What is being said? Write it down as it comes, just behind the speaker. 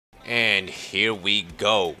And here we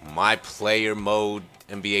go. My player mode,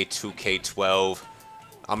 NBA 2K12.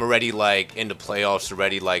 I'm already like in the playoffs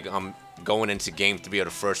already. Like I'm going into game 3 of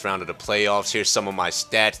the first round of the playoffs. Here's some of my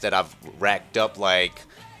stats that I've racked up like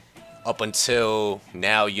up until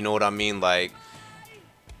now. You know what I mean? Like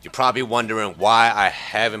you're probably wondering why I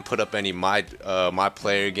haven't put up any my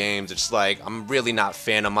player games. It's like I'm really not a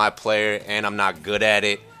fan of my player and I'm not good at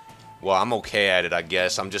it. Well, I'm okay at it, I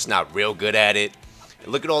guess. I'm just not real good at it.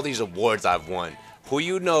 Look at all these awards I've won. Who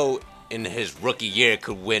you know in his rookie year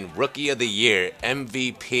could win Rookie of the Year,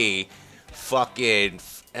 MVP, fucking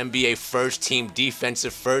NBA first team,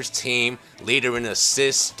 defensive first team, leader in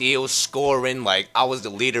assists, steals, scoring. Like, I was the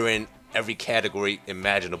leader in every category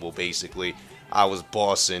imaginable, basically. I was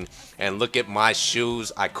bossing. And look at my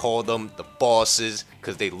shoes. I call them the bosses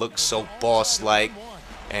because they look so boss-like.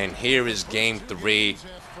 And here is game 3.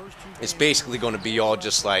 It's basically going to be all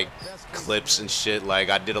just like clips and shit. Like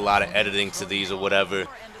I did a lot of editing to these or whatever.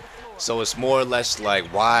 So it's more or less like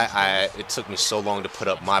why it took me so long to put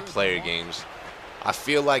up my player games. I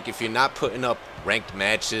feel like if you're not putting up ranked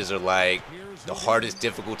matches or like the hardest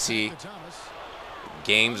difficulty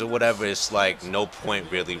games or whatever, it's like no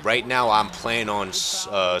point really. Right now I'm playing on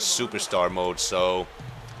Superstar mode, so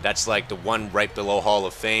that's like the one right below Hall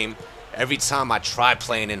of Fame. Every time I try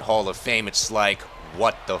playing in Hall of Fame, it's like,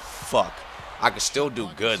 what the fuck? I could still do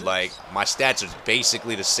good. Like, my stats are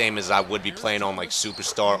basically the same as I would be playing on like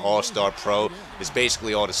Superstar, All-Star Pro. It's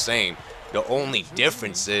basically all the same. The only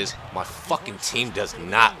difference is my fucking team does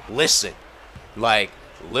not listen. Like,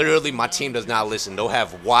 literally my team does not listen. They'll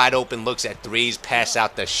have wide open looks at threes, pass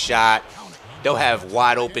out the shot. They'll have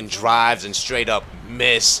wide open drives and straight up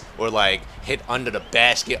miss or like hit under the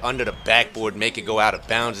basket, under the backboard, make it go out of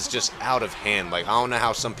bounds. It's just out of hand. Like, I don't know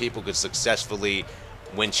how some people could successfully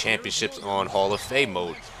win championships on Hall of Fame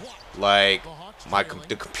mode. Like,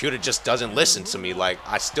 the computer just doesn't listen to me. Like,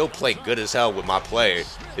 I still play good as hell with my player.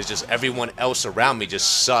 It's just everyone else around me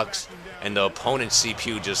just sucks, and the opponent's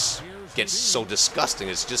CPU just gets so disgusting.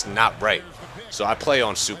 It's just not right. So I play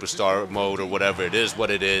on Superstar mode or whatever. It is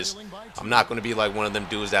what it is. I'm not going to be like one of them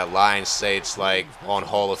dudes that lie and say it's like on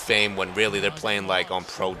Hall of Fame when really they're playing like on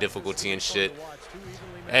pro difficulty and shit.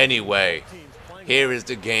 Anyway, here is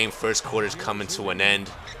the game. First quarter's coming to an end.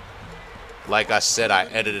 Like I said, I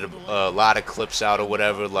edited a lot of clips out or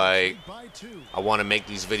whatever. Like, I want to make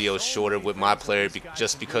these videos shorter with my player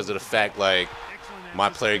just because of the fact like my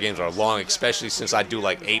player games are long, especially since I do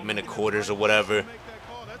like 8-minute quarters or whatever.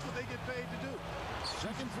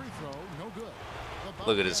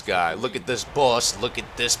 Look at this guy. Look at this boss. Look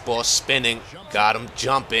at this boss spinning. Got him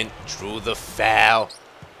jumping. Drew the foul.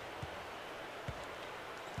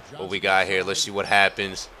 What we got here? Let's see what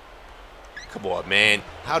happens. Come on, man.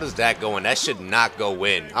 How does that go in? That should not go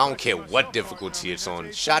in. I don't care what difficulty it's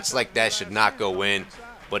on. Shots like that should not go in,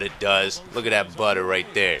 but it does. Look at that butter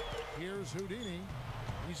right there.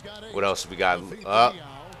 What else we got?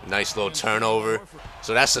 Nice little turnover.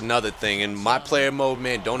 So that's another thing. In my player mode,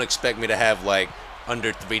 man, don't expect me to have like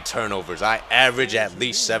under 3 turnovers. I average at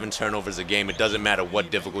least 7 turnovers a game. It doesn't matter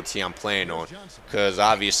what difficulty I'm playing on, because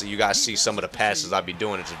obviously you guys see some of the passes I be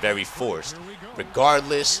doing. It's very forced.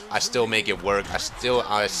 Regardless, I still make it work. I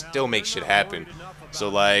still make shit happen. So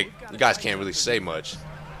like, you guys can't really say much.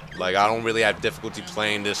 Like, I don't really have difficulty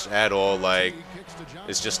playing this at all. Like,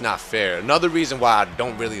 it's just not fair. Another reason why I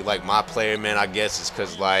don't really like my player, man, I guess, is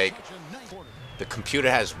because like the computer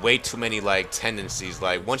has way too many like tendencies.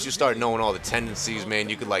 Like, once you start knowing all the tendencies, man,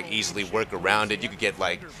 you could like easily work around it. You could get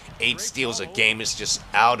like 8 steals a game. It's just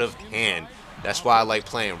out of hand. That's why I like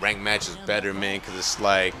playing ranked matches better, man, because it's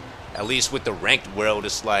like, at least with the ranked world,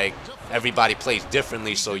 it's like everybody plays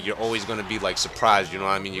differently, so you're always going to be like surprised. You know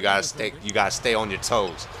what I mean? You gotta stay on your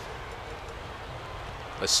toes.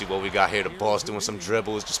 Let's see what we got here. The boss doing some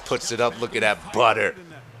dribbles, just puts it up. Look at that butter.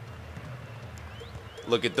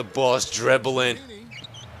 Look at the boss dribbling.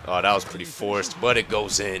 Oh, that was pretty forced, but it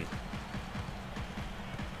goes in.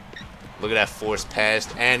 Look at that forced pass,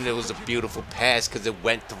 and it was a beautiful pass because it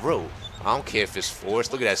went through. I don't care if it's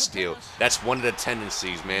forced. Look at that steal. That's one of the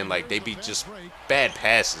tendencies, man. Like, they be just bad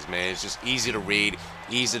passes, man. It's just easy to read,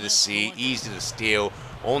 easy to see, easy to steal.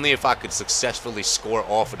 Only if I could successfully score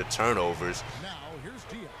off of the turnovers.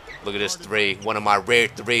 Look at this 3. One of my rare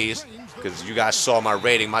 3s. Because you guys saw my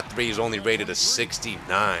rating. My 3 is only rated a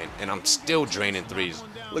 69. And I'm still draining 3s.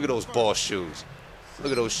 Look at those ball shoes.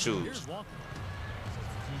 Look at those shoes.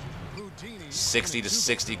 60 to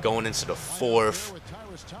 60 going into the 4th.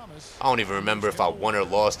 I don't even remember if I won or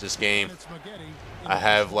lost this game. I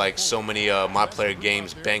have like so many my player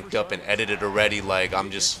games banked up and edited already. Like,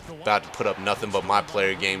 I'm just about to put up nothing but my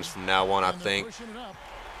player games from now on, I think.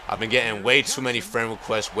 I've been getting way too many friend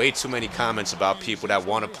requests, way too many comments about people that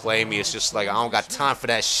want to play me. It's just like, I don't got time for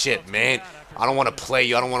that shit, man. I don't want to play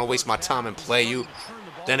you. I don't want to waste my time and play you.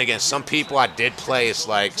 Then again, some people I did play, it's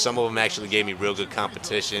like some of them actually gave me real good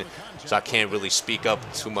competition, so I can't really speak up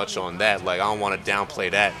too much on that. Like, I don't want to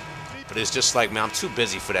downplay that. But it's just like, man, I'm too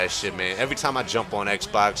busy for that shit, man. Every time I jump on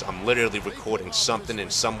Xbox, I'm literally recording something in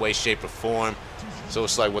some way, shape, or form. So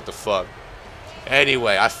it's like, what the fuck?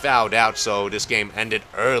 Anyway, I fouled out, so this game ended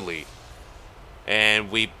early.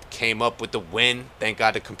 And we came up with the win. Thank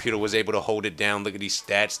God the computer was able to hold it down. Look at these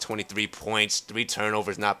stats, 23 points, 3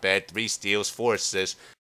 turnovers, not bad, 3 steals, 4 assists.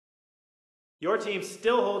 Your team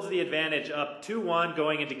still holds the advantage, up 2-1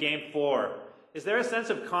 going into Game 4. Is there a sense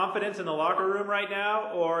of confidence in the locker room right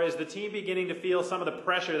now, or is the team beginning to feel some of the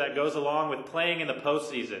pressure that goes along with playing in the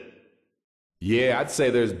postseason? Yeah, I'd say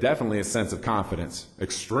there's definitely a sense of confidence,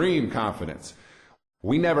 extreme confidence.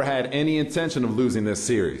 We never had any intention of losing this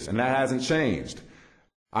series, and that hasn't changed.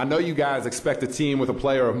 I know you guys expect a team with a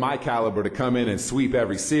player of my caliber to come in and sweep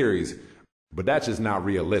every series, but that's just not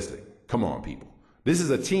realistic. Come on, people. This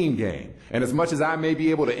is a team game, and as much as I may be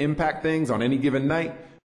able to impact things on any given night,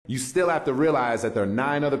 you still have to realize that there are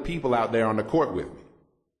 9 other people out there on the court with me.